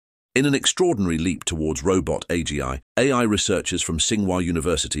In an extraordinary leap towards robot AGI, AI researchers from Tsinghua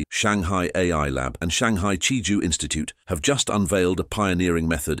University, Shanghai AI Lab, and Shanghai Qiju Institute have just unveiled a pioneering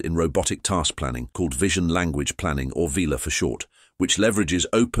method in robotic task planning called Vision Language Planning, or ViLa for short, which leverages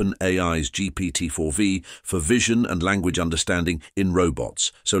OpenAI's GPT4-V for vision and language understanding in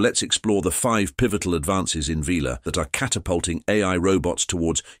robots. So let's explore the 5 pivotal advances in ViLa that are catapulting AI robots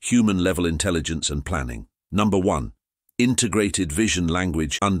towards human-level intelligence and planning. Number 1. Integrated vision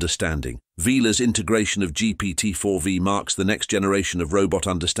language understanding. ViLa's integration of GPT4-V marks the next generation of robot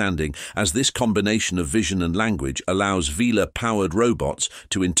understanding, as this combination of vision and language allows ViLa-powered robots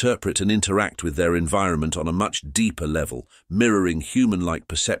to interpret and interact with their environment on a much deeper level, mirroring human-like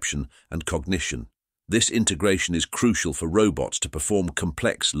perception and cognition. This integration is crucial for robots to perform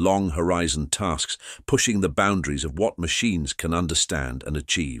complex, long-horizon tasks, pushing the boundaries of what machines can understand and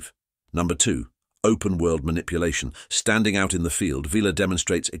achieve. Number 2. Open-world manipulation. Standing out in the field, ViLa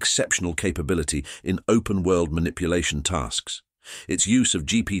demonstrates exceptional capability in open-world manipulation tasks. Its use of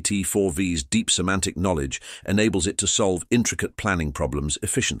GPT-4-V's deep semantic knowledge enables it to solve intricate planning problems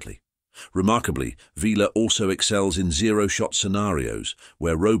efficiently. Remarkably, ViLa also excels in zero-shot scenarios,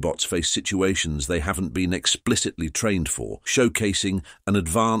 where robots face situations they haven't been explicitly trained for, showcasing an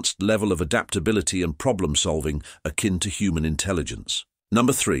advanced level of adaptability and problem-solving akin to human intelligence.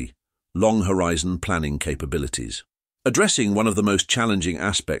 Number 3. Long-horizon planning capabilities. Addressing one of the most challenging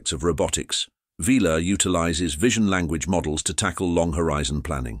aspects of robotics, ViLa utilizes vision-language models to tackle long-horizon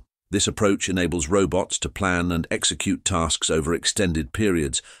planning. This approach enables robots to plan and execute tasks over extended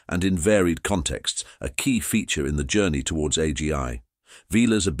periods and in varied contexts, a key feature in the journey towards AGI.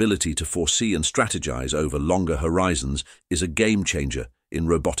 ViLa's ability to foresee and strategize over longer horizons is a game-changer in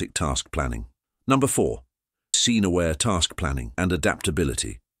robotic task planning. Number 4. Scene-aware task planning and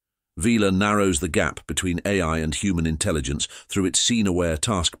adaptability. ViLa narrows the gap between AI and human intelligence through its scene-aware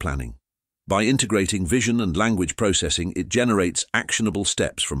task planning. By integrating vision and language processing, it generates actionable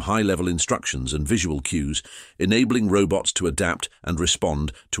steps from high-level instructions and visual cues, enabling robots to adapt and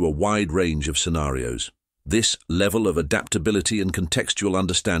respond to a wide range of scenarios. This level of adaptability and contextual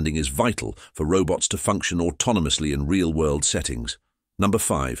understanding is vital for robots to function autonomously in real-world settings. Number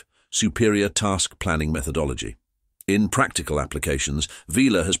 5. Superior task planning methodology. In practical applications,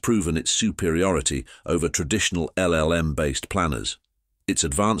 ViLa has proven its superiority over traditional LLM-based planners. Its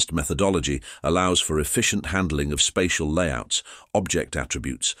advanced methodology allows for efficient handling of spatial layouts, object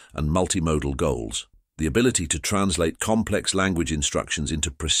attributes, and multimodal goals. The ability to translate complex language instructions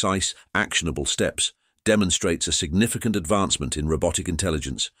into precise, actionable steps demonstrates a significant advancement in robotic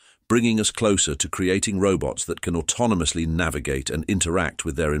intelligence, bringing us closer to creating robots that can autonomously navigate and interact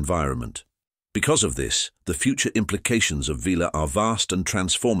with their environment. Because of this, the future implications of ViLa are vast and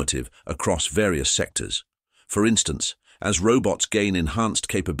transformative across various sectors. For instance, as robots gain enhanced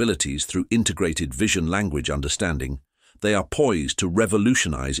capabilities through integrated vision-language understanding, they are poised to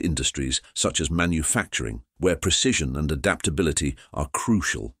revolutionize industries such as manufacturing, where precision and adaptability are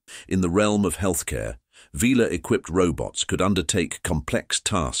crucial. In the realm of healthcare, ViLa-equipped robots could undertake complex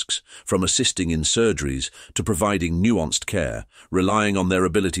tasks, from assisting in surgeries to providing nuanced care, relying on their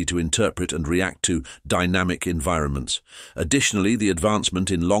ability to interpret and react to dynamic environments. Additionally, the advancement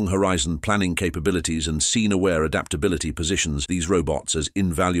in long-horizon planning capabilities and scene-aware adaptability positions these robots as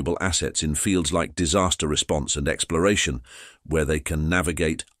invaluable assets in fields like disaster response and exploration, where they can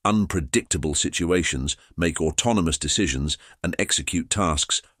navigate unpredictable situations, make autonomous decisions, and execute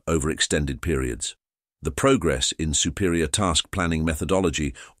tasks over extended periods. The progress in superior task planning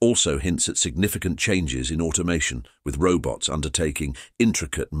methodology also hints at significant changes in automation, with robots undertaking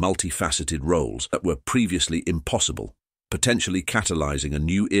intricate, multifaceted roles that were previously impossible, potentially catalyzing a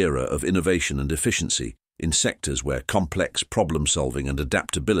new era of innovation and efficiency in sectors where complex problem-solving and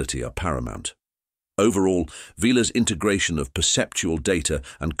adaptability are paramount. Overall, ViLa's integration of perceptual data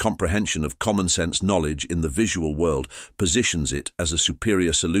and comprehension of common-sense knowledge in the visual world positions it as a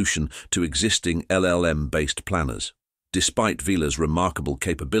superior solution to existing LLM-based planners. Despite ViLa's remarkable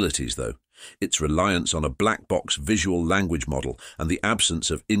capabilities, though, its reliance on a black-box visual language model and the absence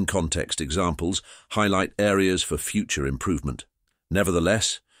of in-context examples highlight areas for future improvement.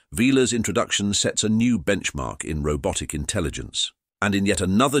 Nevertheless, ViLa's introduction sets a new benchmark in robotic intelligence. And in yet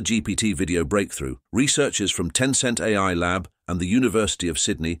another GPT video breakthrough, researchers from Tencent AI Lab and the University of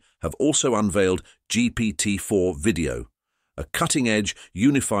Sydney have also unveiled GPT4-Video, a cutting-edge,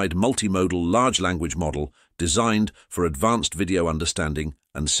 unified multimodal large language model designed for advanced video understanding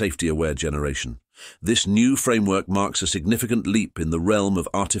and safety-aware generation. This new framework marks a significant leap in the realm of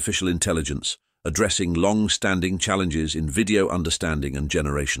artificial intelligence, addressing long-standing challenges in video understanding and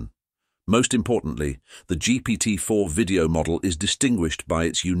generation. Most importantly, the GPT-4 video model is distinguished by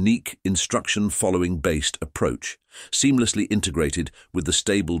its unique instruction-following-based approach, seamlessly integrated with the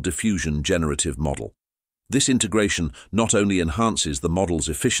Stable Diffusion generative model. This integration not only enhances the model's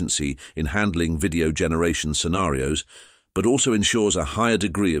efficiency in handling video generation scenarios, but also ensures a higher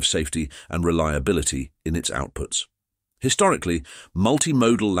degree of safety and reliability in its outputs. Historically,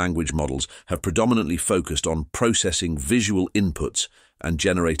 multimodal language models have predominantly focused on processing visual inputs and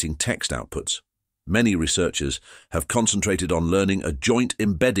generating text outputs. Many researchers have concentrated on learning a joint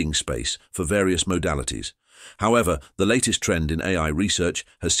embedding space for various modalities. However, the latest trend in AI research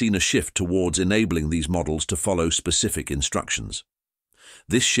has seen a shift towards enabling these models to follow specific instructions.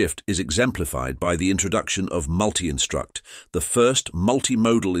 This shift is exemplified by the introduction of multi-instruct, the first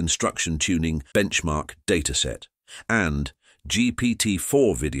multimodal instruction tuning benchmark dataset, and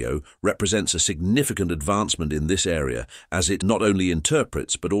GPT-4 video represents a significant advancement in this area as it not only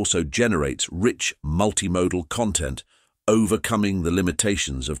interprets but also generates rich multimodal content, overcoming the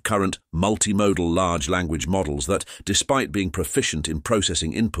limitations of current multimodal large language models that, despite being proficient in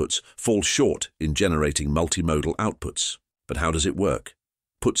processing inputs, fall short in generating multimodal outputs. But how does it work?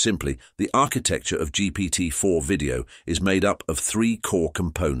 Put simply, the architecture of GPT-4 video is made up of three core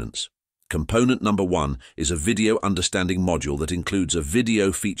components. Component number one is a video understanding module that includes a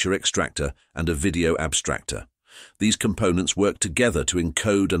video feature extractor and a video abstractor. These components work together to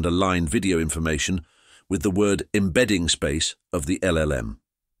encode and align video information with the word embedding space of the LLM.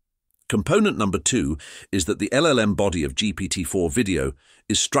 Component number two is that the LLM body of GPT-4 video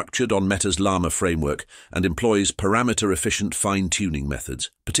is structured on Meta's Llama framework and employs parameter-efficient fine-tuning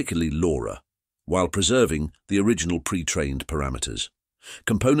methods, particularly LoRa, while preserving the original pre-trained parameters.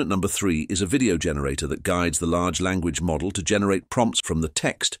 Component number three is a video generator that guides the large language model to generate prompts from the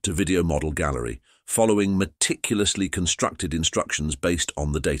text to video model gallery, following meticulously constructed instructions based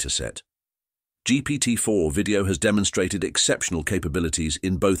on the dataset. GPT-4 video has demonstrated exceptional capabilities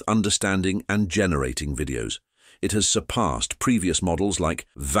in both understanding and generating videos. It has surpassed previous models like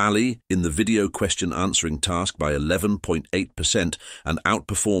ViLa in the video question answering task by 11.8% and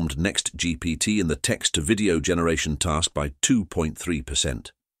outperformed NextGPT in the text-to-video generation task by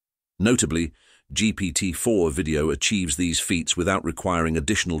 2.3%. Notably, GPT-4 video achieves these feats without requiring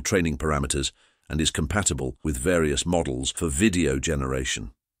additional training parameters and is compatible with various models for video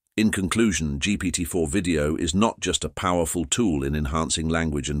generation. In conclusion, GPT-4 video is not just a powerful tool in enhancing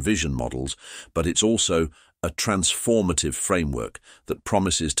language and vision models, but it's also a transformative framework that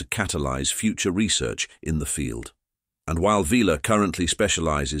promises to catalyze future research in the field. And while ViLa currently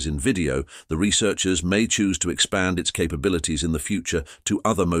specializes in video, the researchers may choose to expand its capabilities in the future to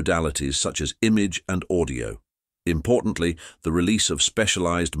other modalities such as image and audio. Importantly, the release of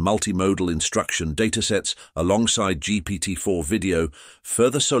specialized multimodal instruction datasets alongside GPT-4 video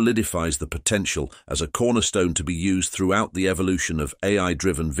further solidifies the potential as a cornerstone to be used throughout the evolution of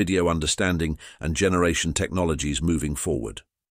AI-driven video understanding and generation technologies moving forward.